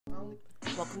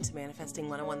Welcome to Manifesting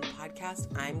 101, the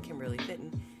podcast. I'm Kimberly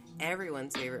Fitton,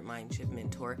 everyone's favorite mind shift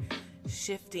mentor,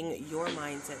 shifting your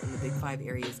mindset in the big 5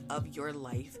 areas of your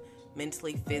life,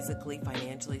 mentally, physically,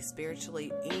 financially,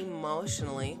 spiritually,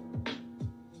 emotionally.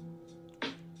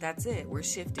 That's it. We're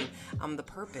shifting. My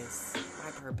purpose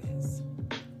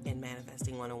in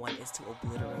Manifesting 101 is to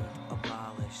obliterate,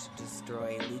 abolish,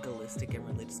 destroy legalistic and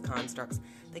religious constructs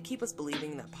that keep us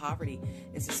believing that poverty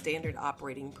is a standard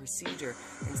operating procedure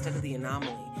instead of the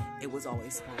anomaly it was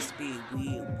always supposed to be.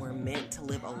 We were meant to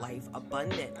live a life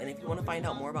abundant. And if you want to find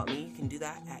out more about me, you can do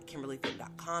that at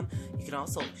KimberlyFitton.com. You can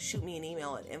also shoot me an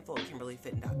email at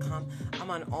info@KimberlyFitton.com. I'm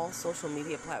on all social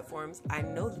media platforms. I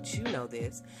know that you know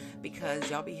this because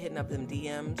y'all be hitting up them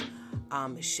DMs,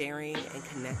 sharing and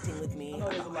connecting with me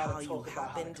about how you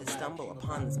happen to stumble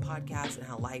upon this podcast and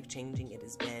how life-changing it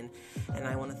has been. And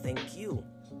I want to thank you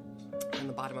from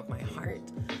the bottom of my heart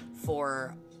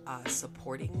for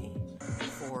supporting me,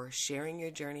 for sharing your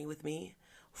journey with me,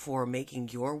 for making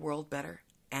your world better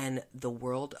and the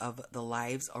world of the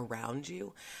lives around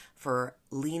you, for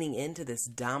leaning into this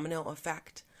domino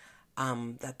effect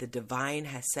that the divine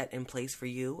has set in place for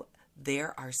you.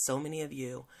 There are so many of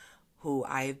you who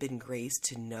I have been graced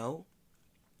to know,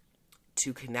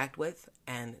 to connect with,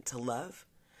 and to love,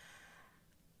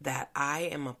 that I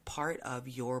am a part of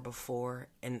your before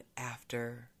and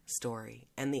after story.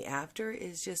 And the after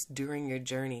is just during your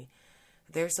journey.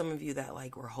 There's some of you that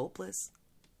were hopeless,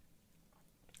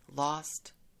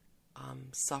 lost,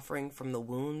 suffering from the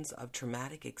wounds of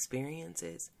traumatic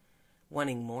experiences,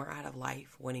 wanting more out of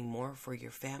life, wanting more for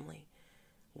your family,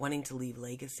 wanting to leave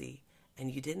legacy,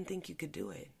 and you didn't think you could do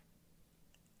it.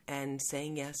 And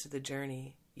saying yes to the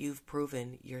journey, you've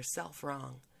proven yourself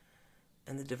wrong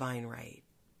and the divine right.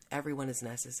 Everyone is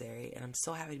necessary, and I'm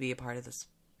so happy to be a part of this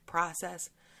process.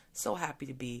 So happy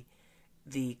to be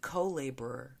the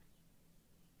co-laborer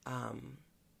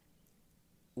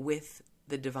with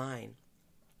the divine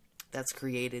that's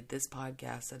created this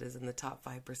podcast that is in the top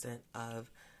 5%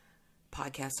 of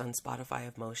podcasts on Spotify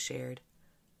of most shared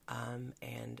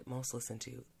and most listened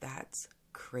to. That's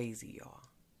crazy, y'all.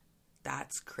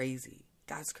 That's crazy.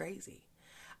 That's crazy.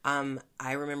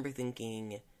 I remember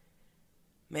thinking,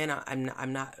 man,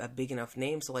 I'm not a big enough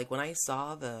name. So when I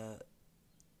saw the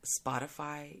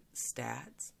Spotify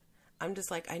stats, I'm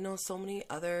just I know so many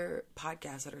other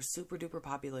podcasts that are super duper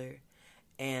popular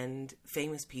and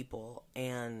famous people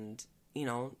and,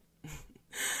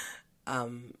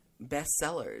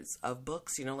 bestsellers of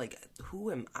books,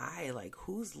 who am I?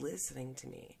 Who's listening to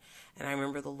me? And I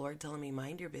remember the Lord telling me,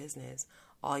 mind your business.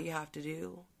 All you have to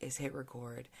do is hit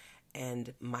record.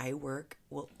 And my work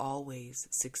will always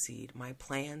succeed. My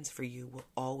plans for you will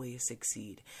always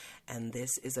succeed. And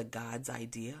this is a God's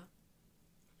idea,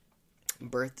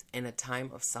 birthed in a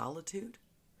time of solitude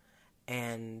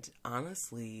and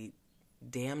honestly,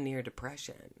 damn near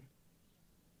depression.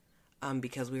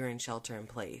 Because we were in shelter in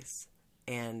place.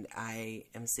 And I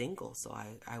am single, so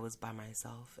I was by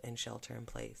myself in shelter in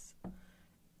place.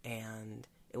 And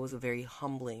it was a very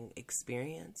humbling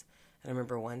experience. And I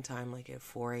remember one time, at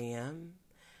 4 a.m.,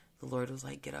 the Lord was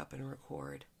like, get up and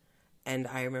record. And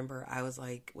I remember I was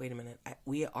like, wait a minute,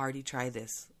 we already tried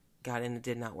this, God, and it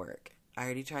did not work. I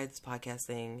already tried this podcast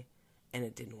thing, and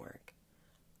it didn't work.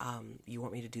 You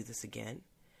want me to do this again?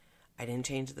 I didn't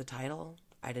change the title.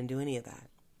 I didn't do any of that.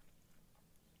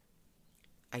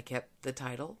 I kept the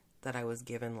title that I was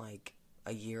given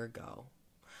a year ago.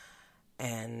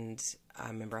 And I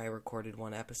remember I recorded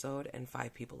one episode, and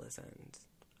 5 people listened.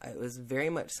 It was very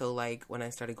much so when I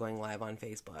started going live on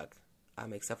Facebook,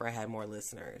 except for I had more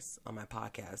listeners on my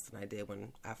podcast than I did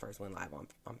when I first went live on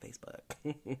Facebook.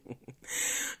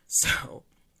 So,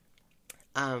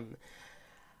 and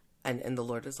the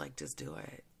Lord was like, just do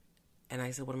it. And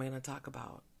I said, what am I going to talk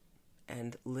about?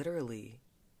 And literally,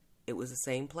 it was the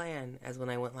same plan as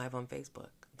when I went live on Facebook.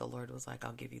 The Lord was like,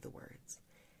 I'll give you the words.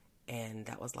 And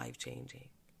that was life-changing.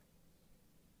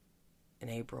 In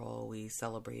April, we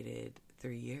celebrated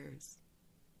 3 years.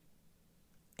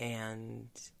 And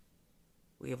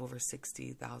we have over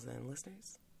 60,000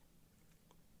 listeners.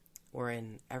 We're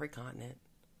in every continent.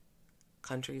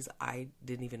 Countries I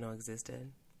didn't even know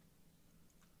existed.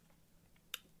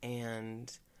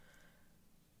 And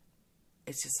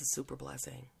it's just a super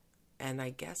blessing. And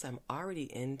I guess I'm already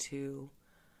into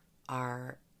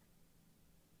our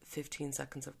 15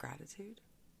 seconds of gratitude.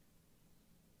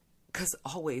 Because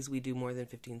always we do more than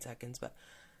 15 seconds, but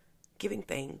giving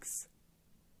thanks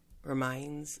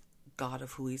reminds God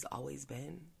of who he's always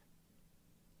been,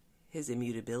 his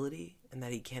immutability, and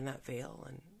that he cannot fail.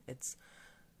 And it's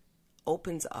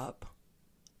opens up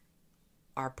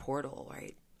our portal,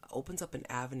 right? opens up an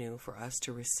avenue for us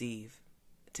to receive,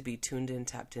 to be tuned in,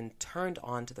 tapped in, turned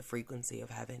on to the frequency of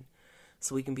heaven,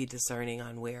 so we can be discerning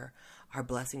on where our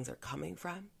blessings are coming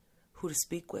from, who to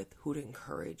speak with, who to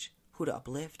encourage, who to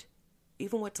uplift,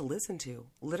 even what to listen to.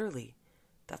 Literally,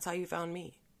 that's how you found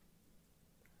me.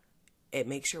 It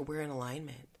makes sure we're in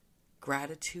alignment.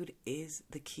 Gratitude is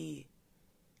the key.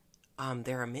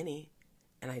 There are many,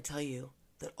 and I tell you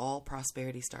that all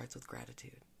prosperity starts with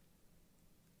gratitude.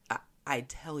 I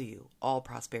tell you, all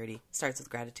prosperity starts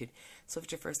with gratitude. So if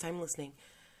it's your first time listening,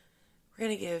 we're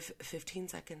going to give 15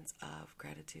 seconds of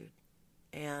gratitude.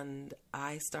 And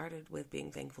I started with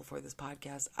being thankful for this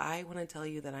podcast. I want to tell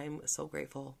you that I'm so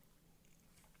grateful.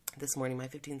 This morning, my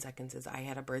 15 seconds is I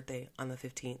had a birthday on the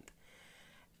 15th.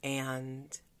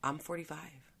 And I'm 45.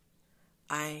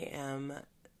 I am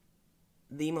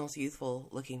the most youthful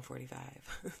looking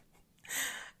 45.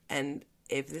 And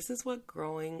if this is what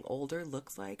growing older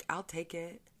looks like, I'll take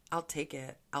it. I'll take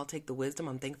it. I'll take the wisdom.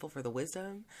 I'm thankful for the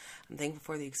wisdom. I'm thankful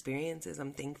for the experiences.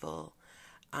 I'm thankful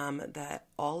that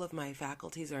all of my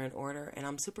faculties are in order. And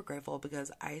I'm super grateful because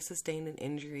I sustained an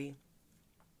injury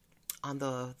on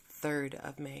the 3rd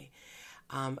of May,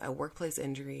 a workplace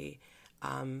injury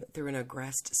through an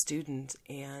aggressed student.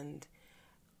 And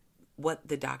what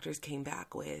the doctors came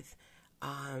back with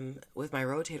my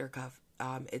rotator cuff,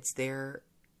 it's their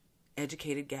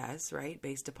educated guess, right,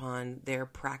 based upon their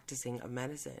practicing of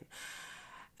medicine.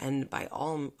 And by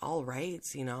all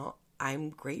rights, I'm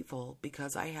grateful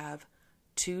because I have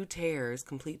 2 tears,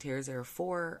 complete tears. There are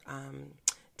 4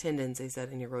 tendons, they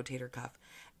said, in your rotator cuff,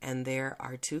 and there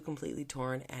are 2 completely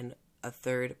torn and a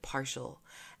 3rd partial.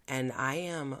 And I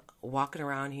am walking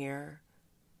around here,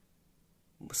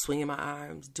 swinging my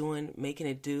arms, making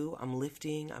it do. I'm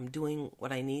lifting, I'm doing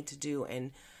what I need to do,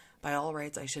 and by all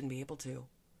rights, I shouldn't be able to.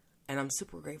 And I'm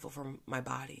super grateful for my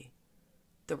body,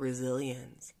 the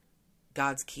resilience,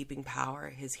 God's keeping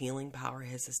power, His healing power,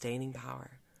 His sustaining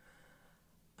power.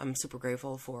 I'm super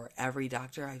grateful for every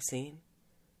doctor I've seen.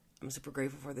 I'm super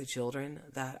grateful for the children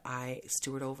that I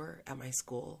steward over at my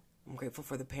school. I'm grateful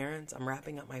for the parents. I'm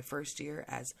wrapping up my first year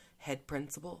as head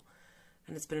principal,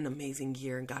 and it's been an amazing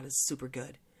year, and God is super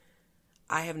good.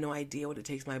 I have no idea what it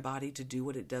takes my body to do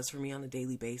what it does for me on a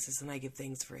daily basis, and I give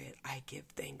thanks for it. I give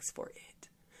thanks for it.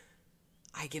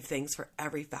 I give thanks for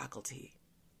every faculty,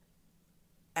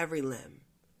 every limb,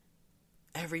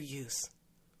 every use,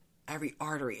 every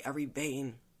artery, every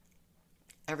vein,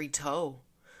 every toe,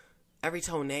 every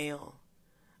toenail.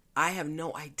 I have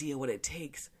no idea what it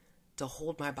takes to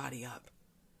hold my body up.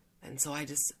 And so I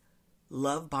just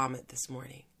love bomb it this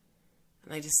morning.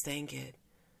 And I just thank it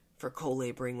for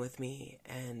co-laboring with me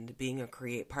and being a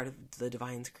part of the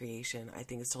divine's creation. I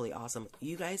think it's totally awesome.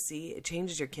 You guys see, it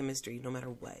changes your chemistry no matter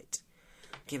what.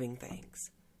 Giving thanks.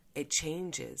 It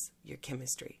changes your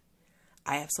chemistry.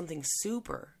 I have something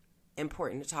super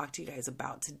important to talk to you guys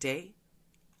about today.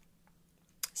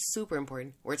 Super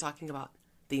important. We're talking about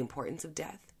the importance of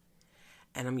death.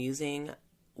 And I'm using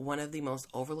one of the most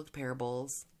overlooked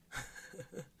parables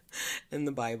in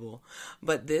the Bible.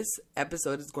 But this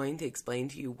episode is going to explain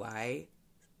to you why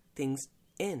things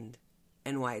end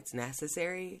and why it's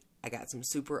necessary. I got some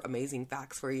super amazing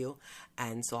facts for you.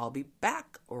 And so I'll be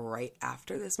back right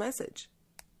after this message.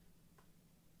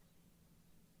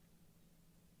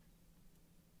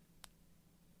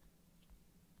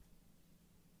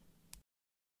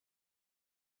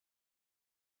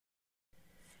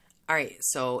 All right,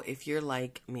 so if you're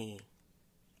like me,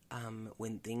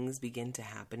 when things begin to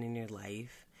happen in your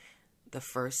life, the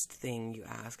first thing you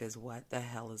ask is, what the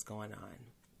hell is going on?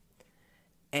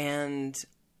 And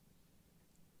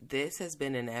this has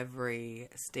been in every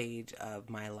stage of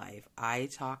my life. I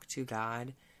talk to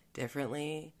God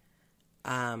differently.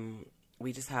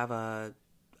 We just have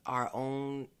our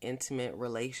own intimate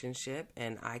relationship,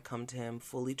 and I come to Him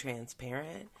fully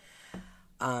transparent.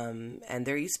 And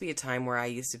there used to be a time where I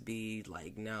used to be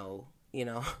like, no,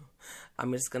 I'm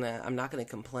not going to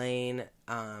complain.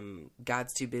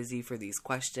 God's too busy for these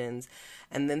questions.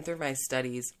 And then through my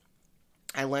studies,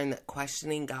 I learned that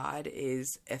questioning God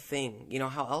is a thing.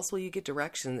 How else will you get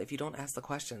direction if you don't ask the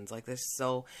questions? Like that's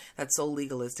so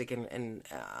legalistic and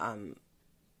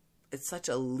it's such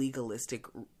a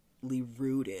legalistically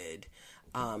rooted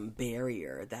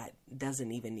barrier that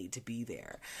doesn't even need to be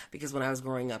there. Because when I was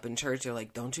growing up in church, they're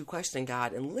like, don't you question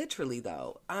God. And literally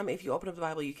though, if you open up the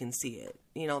Bible, you can see it.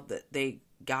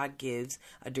 God gives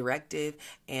a directive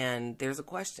and there's a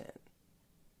question.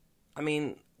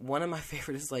 One of my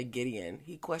favorites is like Gideon.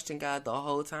 He questioned God the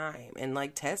whole time and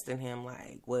like testing him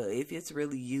like, well, if it's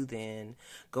really you, then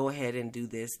go ahead and do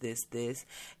this,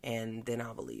 and then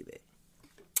I'll believe it.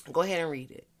 Go ahead and read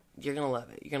it. You're going to love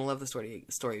it. You're going to love the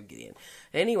story of Gideon.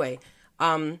 Anyway,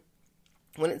 when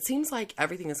it seems like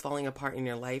everything is falling apart in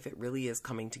your life, it really is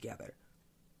coming together.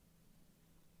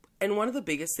 And one of the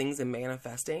biggest things in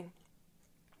manifesting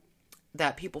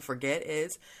that people forget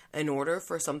is, in order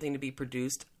for something to be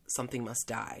produced, something must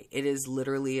die. It is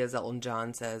literally, as Elton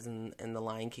John says in The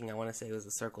Lion King, I want to say it was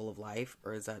the circle of life,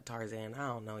 or is that Tarzan? I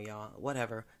don't know, y'all.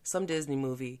 Whatever. Some Disney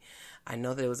movie. I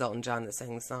know that it was Elton John that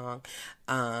sang the song.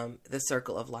 The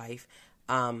circle of life.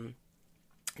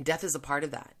 Death is a part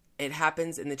of that. It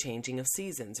happens in the changing of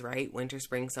seasons, right? Winter,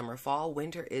 spring, summer, fall.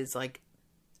 Winter is like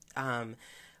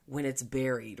when it's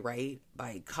buried, right?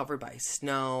 Covered by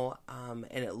snow, and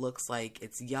it looks like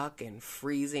it's yuck and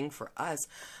freezing for us,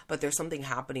 but there's something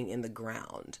happening in the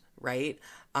ground, right?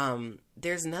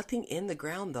 There's nothing in the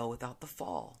ground though without the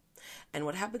fall. And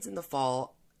what happens in the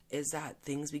fall is that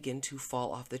things begin to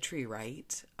fall off the tree,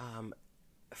 right?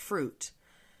 Fruit,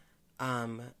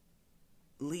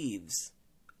 leaves,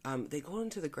 they go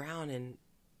into the ground, and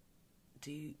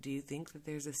do you think that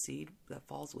there's a seed that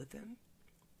falls with them?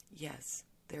 Yes.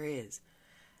 There is.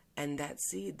 And that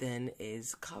seed then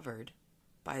is covered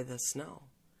by the snow.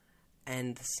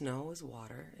 And the snow is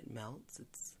water. It melts.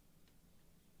 It's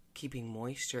keeping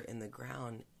moisture in the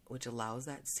ground, which allows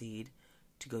that seed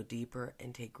to go deeper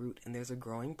and take root. And there's a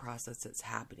growing process that's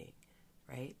happening,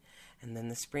 right? And then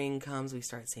the spring comes, we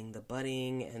start seeing the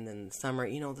budding, and then the summer,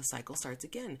 the cycle starts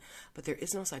again. But there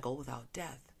is no cycle without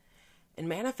death. In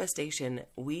manifestation,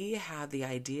 we have the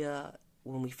idea.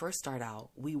 When we first start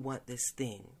out, we want this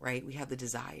thing, right? We have the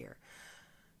desire.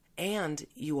 And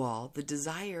you all, the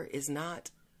desire is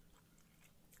not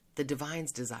the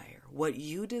divine's desire. What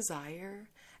you desire,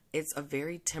 it's a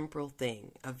very temporal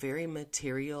thing, a very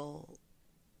material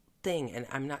thing. And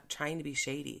I'm not trying to be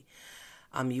shady.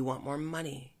 You want more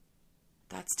money.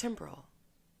 That's temporal.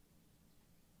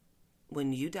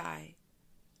 When you die,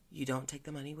 you don't take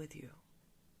the money with you.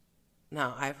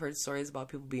 Now, I've heard stories about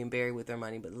people being buried with their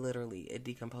money, but literally it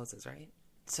decomposes, right?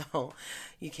 So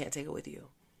you can't take it with you.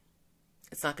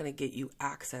 It's not going to get you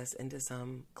access into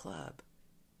some club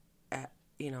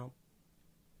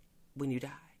when you die.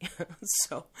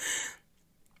 So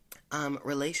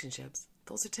relationships,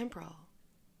 those are temporal.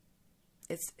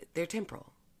 They're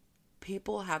temporal.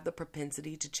 People have the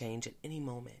propensity to change at any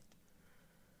moment.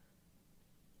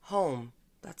 Home,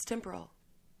 that's temporal.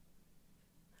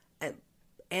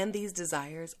 And these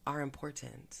desires are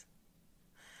important.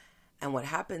 And what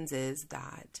happens is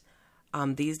that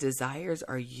these desires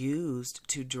are used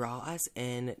to draw us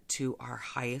into our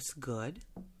highest good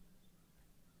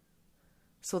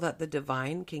so that the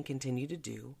divine can continue to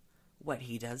do what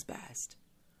he does best,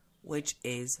 which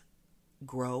is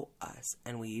grow us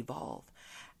and we evolve.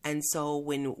 And so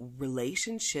when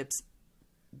relationships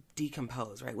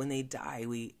decompose, right, when they die,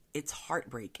 it's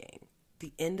heartbreaking.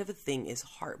 The end of a thing is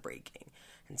heartbreaking.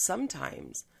 And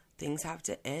sometimes things have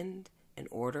to end in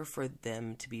order for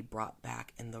them to be brought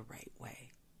back in the right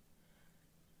way.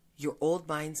 Your old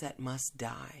mindset must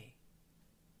die.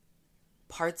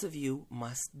 Parts of you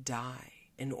must die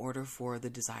in order for the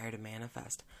desire to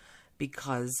manifest,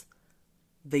 because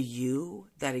the you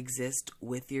that exists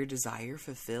with your desire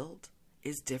fulfilled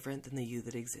is different than the you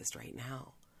that exists right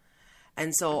now.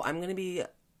 And so I'm going to be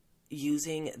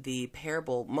using the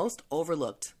parable, most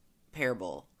overlooked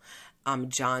parable,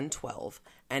 John 12,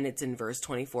 and it's in verse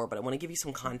 24, but I want to give you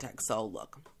some context. So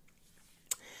look,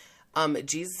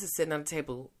 Jesus is sitting at a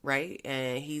table, right?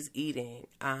 And he's eating.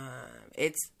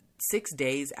 It's 6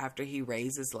 days after he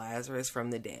raises Lazarus from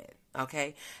the dead.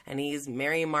 Okay. And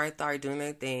Mary and Martha are doing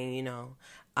their thing,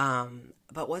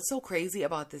 but what's so crazy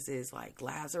about this is, like,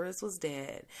 Lazarus was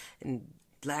dead, and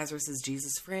Lazarus is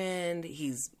Jesus' friend.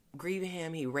 He's grieving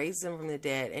him. He raised him from the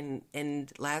dead,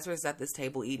 and Lazarus at this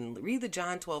table eating. Read the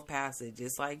John 12 passage.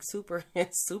 It's like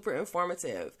it's super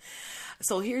informative.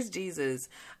 So here's Jesus,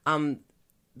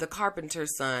 the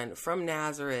carpenter's son from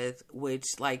Nazareth, which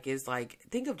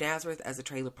think of Nazareth as a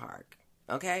trailer park.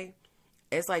 Okay.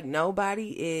 It's like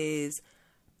nobody is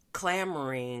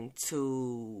clamoring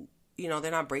to,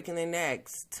 they're not breaking their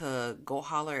necks to go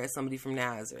holler at somebody from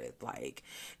Nazareth. Like,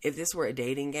 if this were a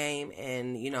dating game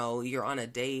and, you're on a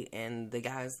date and the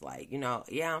guy's like,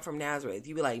 yeah, I'm from Nazareth,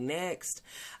 you'd be like, next.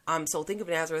 So think of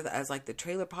Nazareth as like the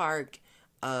trailer park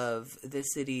of the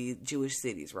city, Jewish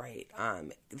cities, right?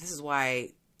 This is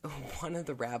why one of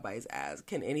the rabbis asked,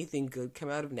 can anything good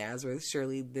come out of Nazareth?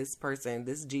 Surely this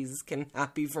Jesus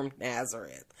cannot be from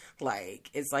Nazareth. Like,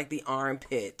 it's like the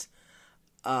armpit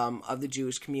of the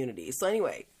Jewish community. So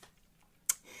anyway,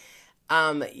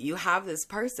 You have this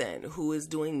person who is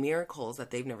doing miracles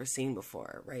that they've never seen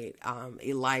before, right?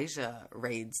 Elijah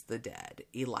raised the dead.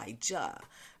 Elijah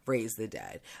raised the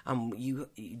dead. You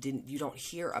don't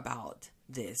hear about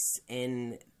this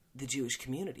in the Jewish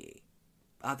community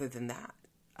other than that.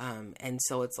 And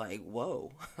so it's like,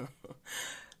 whoa,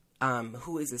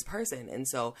 who is this person? And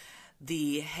so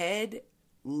the head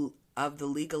of the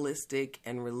legalistic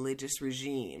and religious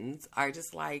regimes are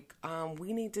just like,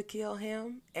 we need to kill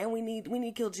him, and we need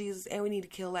to kill Jesus, and we need to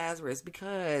kill Lazarus,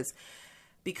 because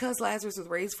Lazarus was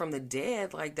raised from the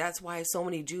dead. Like, that's why so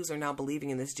many Jews are now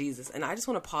believing in this Jesus. And I just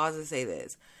want to pause and say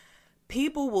this.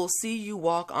 People will see you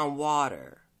walk on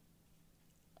water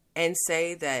and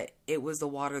say that it was the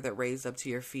water that raised up to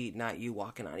your feet, not you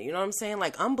walking on it. You know what I'm saying?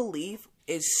 Like, unbelief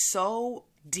is so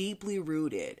deeply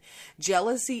rooted.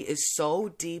 Jealousy is so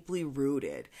deeply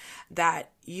rooted that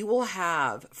you will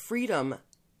have freedom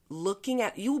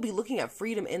you will be looking at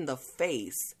freedom in the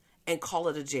face and call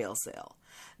it a jail cell.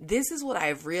 This is what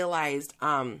I've realized,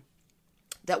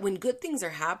 that when good things are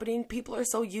happening, people are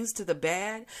so used to the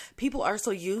bad. People are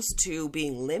so used to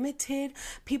being limited.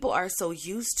 People are so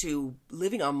used to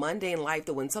living a mundane life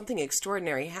that when something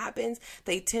extraordinary happens,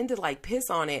 they tend to like piss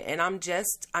on it.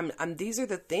 And these are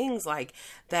the things like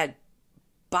that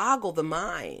boggle the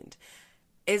mind,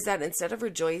 is that instead of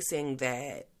rejoicing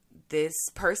that this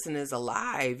person is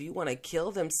alive, you want to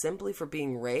kill them simply for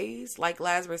being raised. Like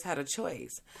Lazarus had a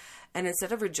choice. And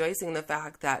instead of rejoicing in the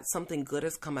fact that something good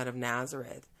has come out of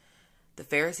Nazareth, the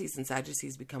Pharisees and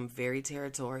Sadducees become very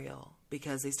territorial,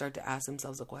 because they start to ask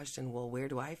themselves a question, well, where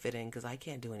do I fit in? Because I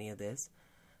can't do any of this.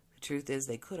 The truth is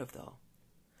they could have, though.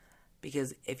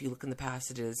 Because if you look in the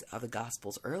passages of the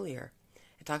Gospels earlier,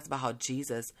 it talks about how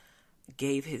Jesus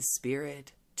gave his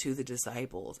spirit to the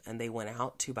disciples, and they went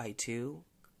out 2 by 2,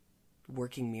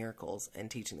 working miracles and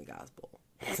teaching the gospel.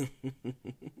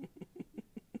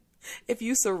 If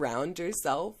you surround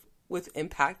yourself with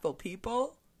impactful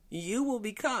people, you will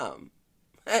become.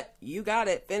 You got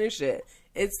it. Finish it.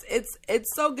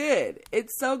 It's so good.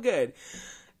 It's so good.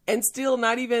 And still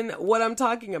not even what I'm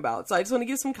talking about. So I just want to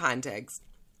give some context.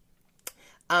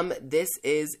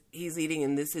 He's eating,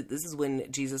 and this is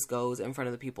when Jesus goes in front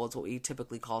of the people. It's what we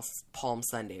typically call Palm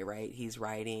Sunday, right? He's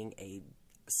riding a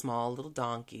small little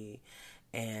donkey,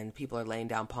 and people are laying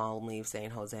down palm leaves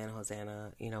saying, Hosanna,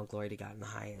 Hosanna, glory to God in the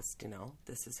highest,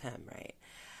 this is him, right?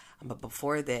 But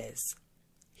before this,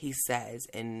 he says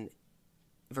in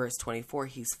verse 24,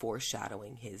 he's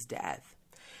foreshadowing his death.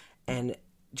 And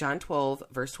John 12,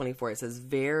 verse 24, it says,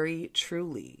 very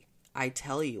truly, I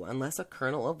tell you, unless a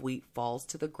kernel of wheat falls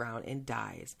to the ground and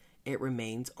dies, it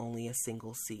remains only a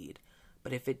single seed.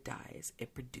 But if it dies,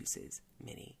 it produces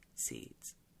many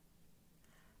seeds.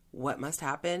 What must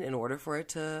happen in order for it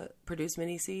to produce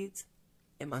many seeds?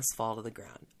 It must fall to the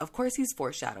ground. Of course, he's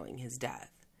foreshadowing his death.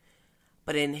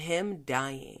 But in him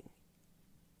dying,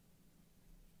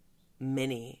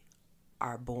 many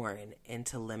are born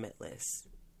into limitless,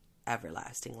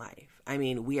 everlasting life. I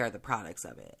mean, we are the products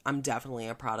of it. I'm definitely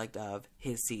a product of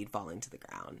his seed falling to the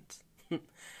ground.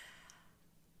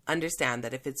 Understand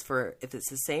that if it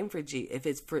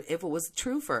was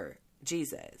true for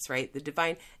Jesus, right? The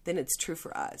divine, then it's true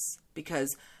for us,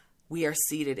 because we are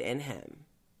seated in him.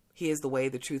 He is the way,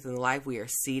 the truth, and the life. We are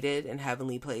seated in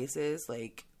heavenly places.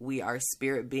 Like, we are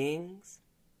spirit beings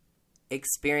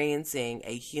experiencing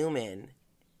a human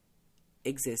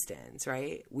existence,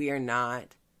 right? We are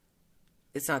not,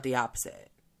 it's not the opposite.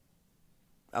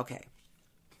 Okay.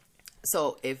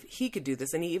 So if he could do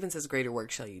this, and he even says, greater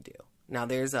work shall you do. Now,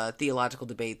 there's a theological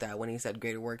debate that when he said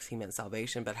greater works, he meant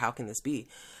salvation. But how can this be?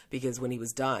 Because when he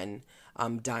was done,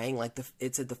 dying, like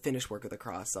it said the finished work of the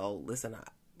cross. So listen,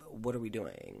 what are we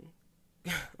doing?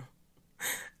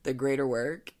 The greater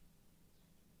work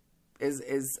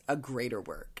is a greater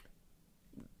work.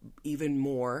 Even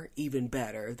more, even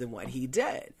better than what he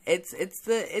did. It's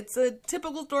a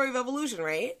typical story of evolution,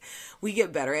 right? We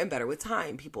get better and better with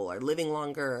time. People are living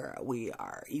longer. We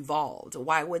are evolved.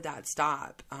 Why would that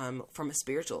stop from a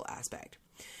spiritual aspect?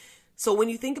 So when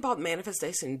you think about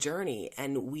manifestation journey,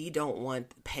 and we don't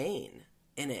want pain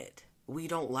in it, we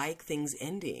don't like things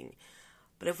ending.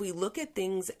 But if we look at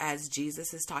things as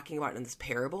Jesus is talking about in this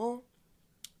parable,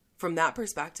 from that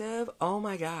perspective, oh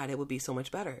my God, it would be so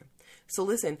much better. So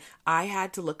listen, I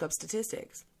had to look up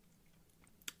statistics,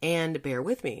 and bear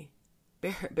with me,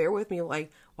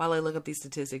 like while I look up these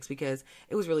statistics, because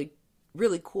it was really,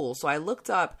 really cool. So I looked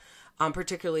up,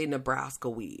 particularly Nebraska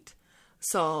wheat.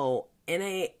 So in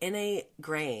a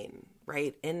grain,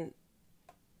 right, in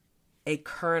a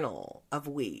kernel of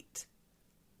wheat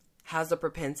has a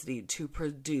propensity to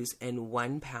produce in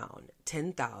 1 pound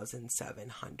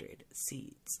 10,700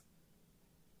 seeds.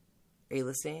 Are you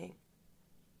listening?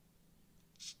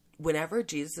 Whenever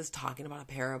Jesus is talking about a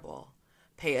parable,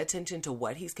 pay attention to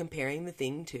what he's comparing the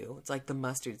thing to. It's like the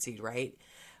mustard seed, right?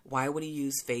 Why would he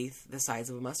use faith the size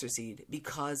of a mustard seed?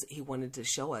 Because he wanted to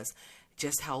show us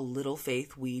just how little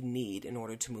faith we need in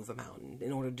order to move a mountain,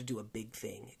 in order to do a big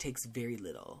thing. It takes very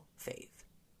little faith,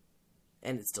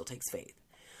 and it still takes faith.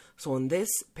 So in this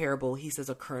parable, he says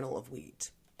a kernel of wheat.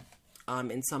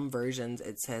 In some versions,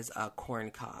 it says a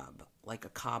corn cob, like a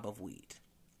cob of wheat.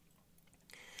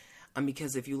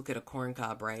 Because if you look at a corn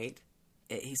cob, right,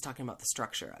 he's talking about the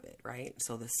structure of it, right?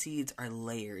 So the seeds are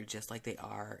layered just like they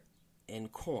are in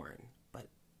corn, but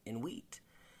in wheat.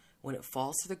 When it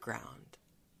falls to the ground,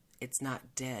 it's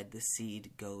not dead. The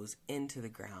seed goes into the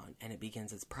ground and it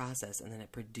begins its process, and then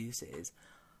it produces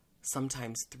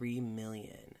sometimes 3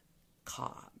 million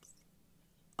cobs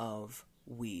of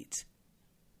wheat,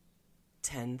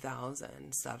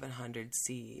 10,700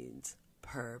 seeds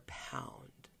per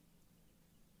pound.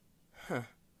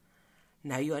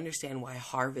 Now you understand why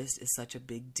harvest is such a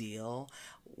big deal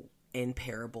in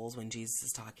parables when Jesus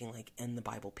is talking, like in the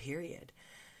Bible, period.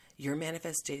 Your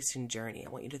manifestation journey, I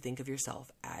want you to think of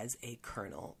yourself as a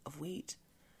kernel of wheat.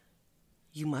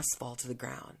 You must fall to the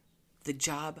ground. The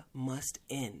job must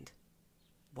end.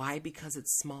 Why? Because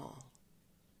it's small.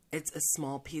 It's a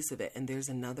small piece of it, and there's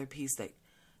another piece that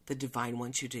the divine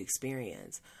wants you to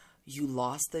experience. You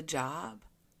lost the job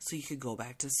so you could go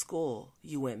back to school.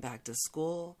 You went back to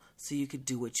school so you could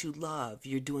do what you love.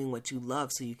 You're doing what you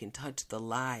love so you can touch the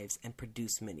lives and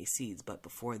produce many seeds. But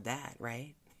before that,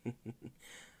 right?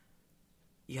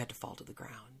 You had to fall to the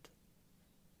ground.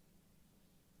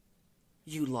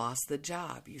 You lost the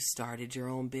job. You started your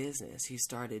own business. You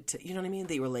started to, you know what I mean?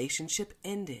 The relationship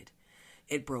ended.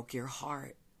 It broke your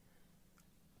heart.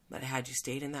 But had you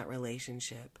stayed in that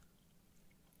relationship,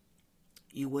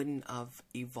 you wouldn't have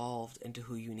evolved into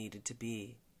who you needed to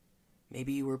be.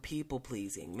 Maybe you were people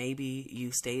pleasing. Maybe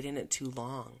you stayed in it too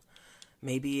long.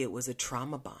 Maybe it was a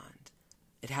trauma bond.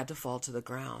 It had to fall to the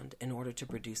ground in order to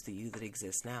produce the you that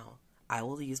exists now. I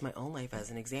will use my own life as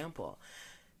an example.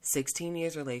 16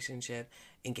 years relationship,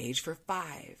 engaged for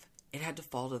 5. It had to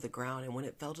fall to the ground. And when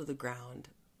it fell to the ground,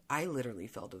 I literally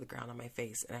fell to the ground on my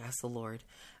face and asked the Lord,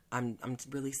 I'm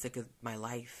really sick of my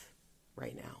life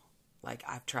right now. Like,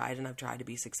 I've tried to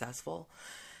be successful,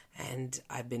 and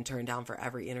I've been turned down for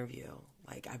every interview.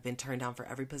 Like, I've been turned down for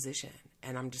every position,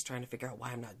 and I'm just trying to figure out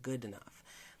why I'm not good enough.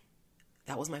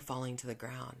 That was my falling to the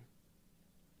ground,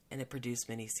 and it produced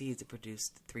many seeds. It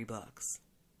produced 3 books,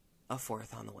 a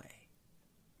 4th on the way.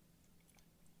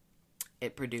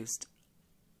 It produced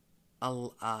a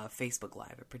Facebook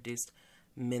Live. It produced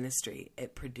ministry.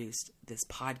 It produced this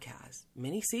podcast.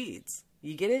 Many seeds.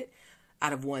 You get it?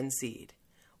 Out of 1 seed.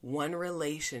 1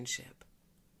 relationship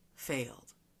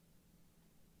failed.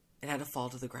 It had to fall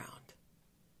to the ground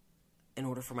in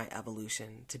order for my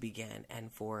evolution to begin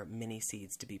and for many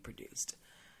seeds to be produced.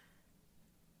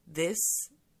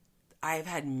 I've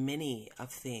had many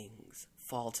of things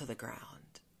fall to the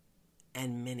ground,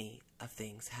 and many of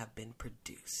things have been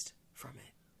produced from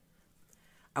it.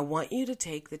 I want you to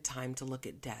take the time to look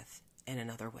at death in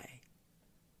another way.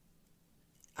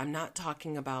 I'm not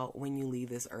talking about when you leave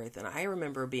this earth. And I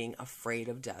remember being afraid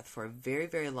of death for a very,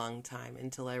 very long time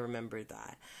until I remembered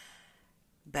that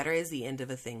better is the end of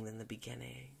a thing than the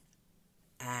beginning.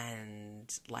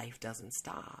 And life doesn't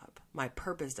stop. My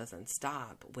purpose doesn't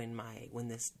stop when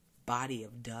this body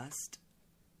of dust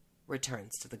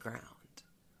returns to the ground.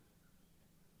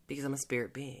 Because I'm a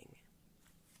spirit being.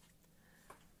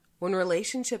 When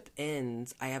relationship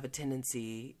ends, I have a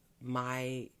tendency,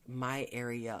 my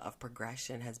area of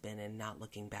progression has been in not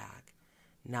looking back,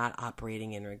 not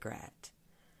operating in regret,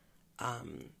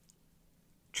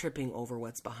 tripping over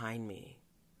what's behind me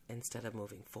instead of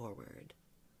moving forward.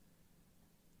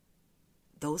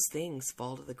 Those things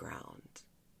fall to the ground.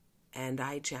 And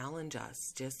I challenge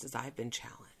us, just as I've been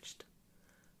challenged,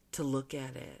 to look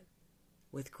at it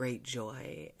with great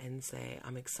joy and say,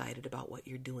 I'm excited about what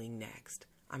you're doing next.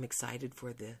 I'm excited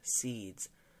for the seeds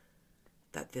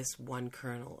that this 1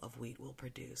 kernel of wheat will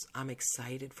produce. I'm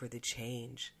excited for the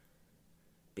change.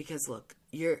 Because look,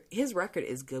 his record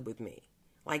is good with me.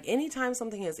 Like, anytime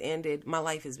something has ended, my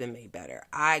life has been made better.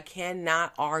 I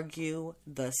cannot argue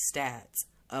the stats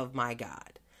of my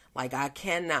God. Like, I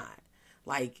cannot.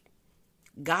 Like,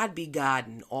 God be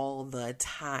Godding all the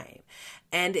time.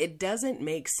 And it doesn't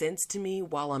make sense to me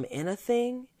while I'm in a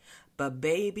thing. But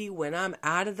baby, when I'm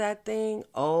out of that thing,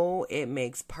 oh, it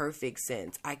makes perfect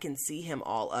sense. I can see him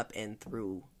all up and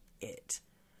through it.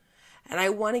 And I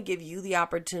want to give you the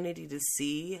opportunity to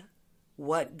see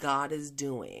what God is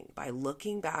doing by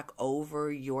looking back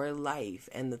over your life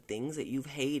and the things that you've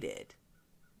hated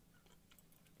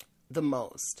the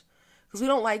most. Because we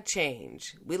don't like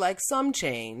change. We like some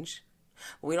change.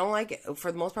 But we don't like it.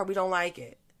 For the most part, we don't like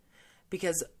it.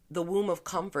 Because the womb of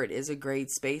comfort is a great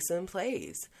space and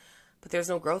place. But there's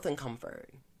no growth in comfort.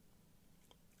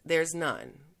 There's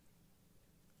none.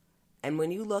 And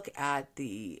when you look at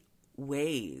the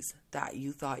ways that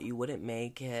you thought you wouldn't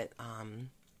make it,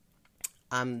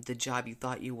 the job you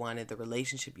thought you wanted, the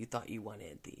relationship you thought you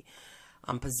wanted, the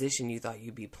position you thought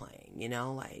you'd be playing,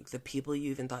 like the people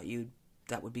you even thought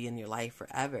that would be in your life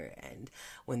forever. And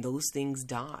when those things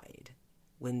died,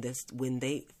 when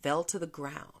they fell to the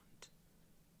ground,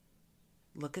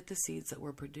 look at the seeds that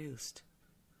were produced.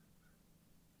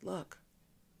 Look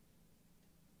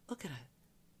at it.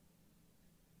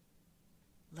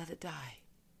 Let it die.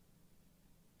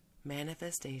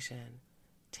 Manifestation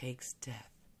takes death.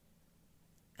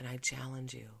 And I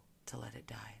challenge you to let it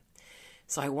die.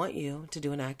 So I want you to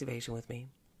do an activation with me.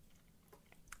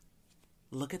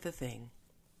 Look at the thing,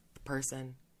 the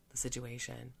person, the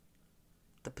situation,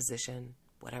 the position,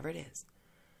 whatever it is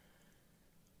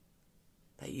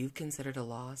that you've considered a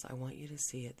loss. I want you to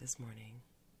see it this morning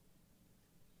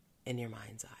in your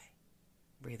mind's eye.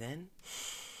 Breathe in.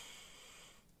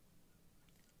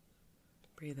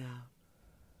 Breathe out.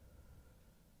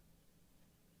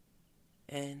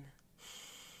 In.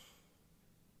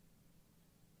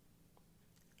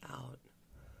 Out.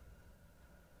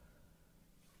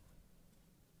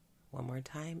 One more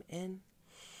time. In.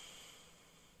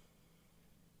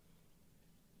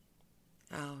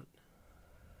 Out.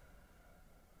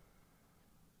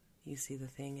 You see the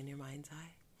thing in your mind's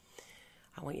eye?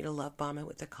 I want you to love bomb it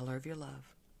with the color of your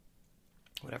love.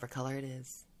 Whatever color it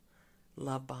is.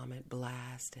 Love bomb it.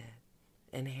 Blast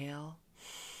it. Inhale.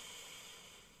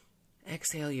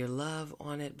 Exhale your love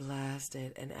on it, blast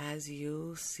it. And as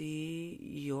you see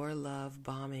your love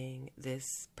bombing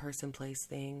this person, place,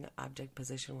 thing, object,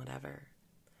 position, whatever,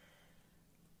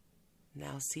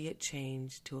 now see it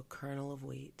change to a kernel of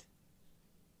wheat.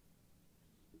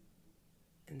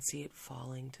 And see it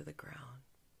falling to the ground.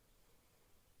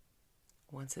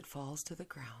 Once it falls to the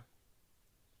ground,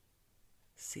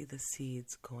 see the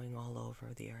seeds going all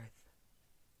over the earth.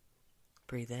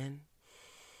 Breathe in.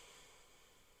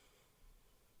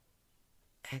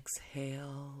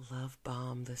 Exhale, love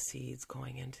bomb the seeds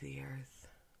going into the earth.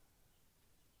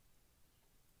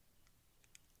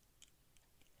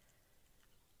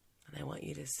 And I want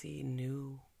you to see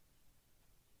new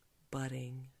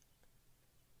budding,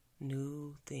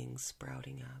 new things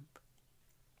sprouting up,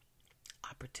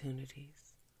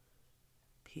 opportunities,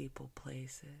 people,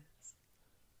 places,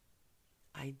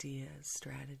 ideas,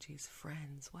 strategies,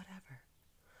 friends, whatever.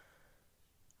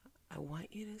 I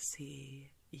want you to see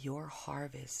your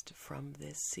harvest from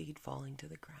this seed falling to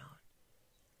the ground.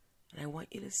 And I want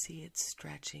you to see it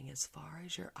stretching as far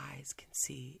as your eyes can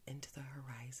see into the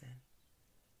horizon.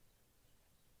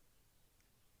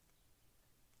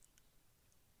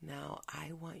 Now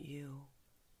I want you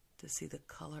to see the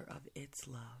color of its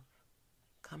love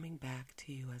coming back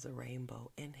to you as a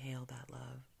rainbow. Inhale that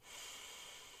love.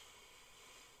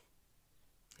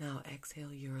 Now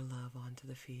exhale your love onto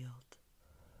the field.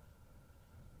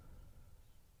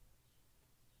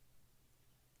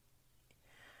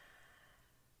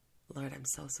 Lord, I'm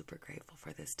so super grateful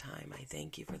for this time. I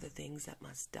thank you for the things that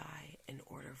must die in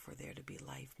order for there to be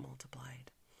life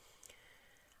multiplied.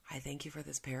 I thank you for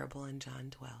this parable in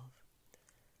John 12.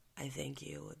 I thank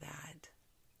you that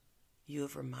you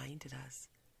have reminded us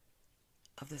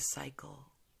of the cycle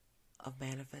of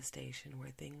manifestation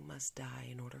where things must die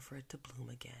in order for it to bloom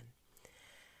again.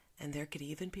 And there could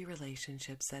even be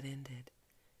relationships that ended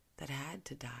that had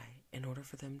to die in order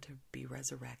for them to be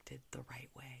resurrected the right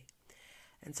way.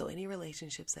 And so any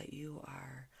relationships that you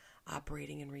are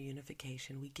operating in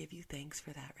reunification, we give you thanks for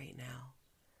that right now.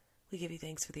 We give you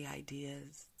thanks for the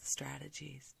ideas, the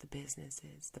strategies, the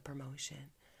businesses, the promotion,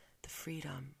 the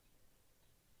freedom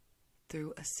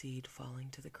through a seed falling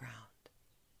to the ground.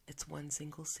 It's one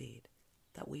single seed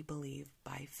that we believe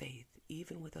by faith,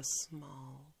 even with a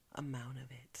small amount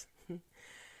of it,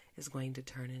 is going to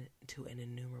turn into an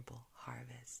innumerable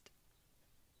harvest.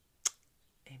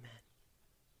 Amen.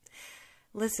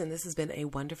 Listen, this has been a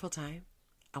wonderful time.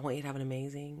 I want you to have an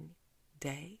amazing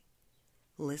day.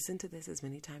 Listen to this as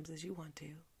many times as you want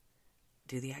to.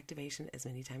 Do the activation as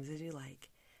many times as you like.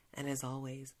 And as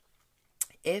always,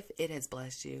 if it has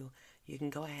blessed you, you can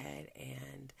go ahead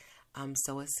and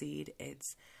sow a seed.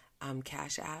 It's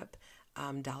Cash App.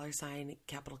 $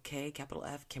 capital K, capital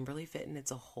F, Kimberly Fitton.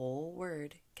 It's a whole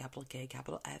word, capital K,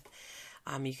 capital F.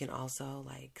 You can also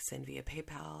like send via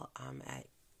PayPal at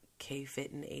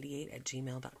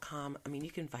kfitten88@gmail.com. I mean, you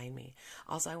can find me.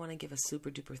 Also, I want to give a super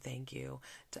duper thank you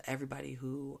to everybody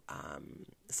who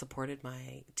supported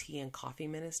my tea and coffee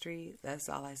ministry. That's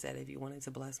all I said. If you wanted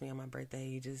to bless me on my birthday,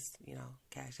 you just,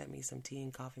 cash at me some tea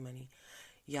and coffee money.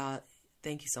 Y'all,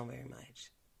 thank you so very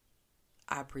much.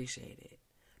 I appreciate it.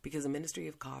 Because the ministry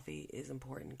of coffee is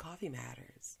important. Coffee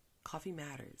matters. Coffee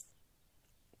matters.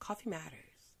 Coffee matters.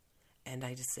 And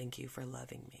I just thank you for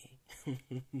loving me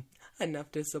enough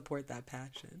to support that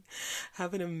passion.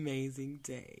 Have an amazing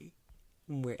day.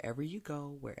 Wherever you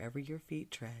go, wherever your feet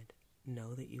tread,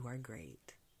 know that you are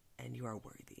great and you are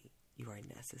worthy. You are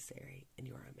necessary and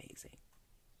you are amazing.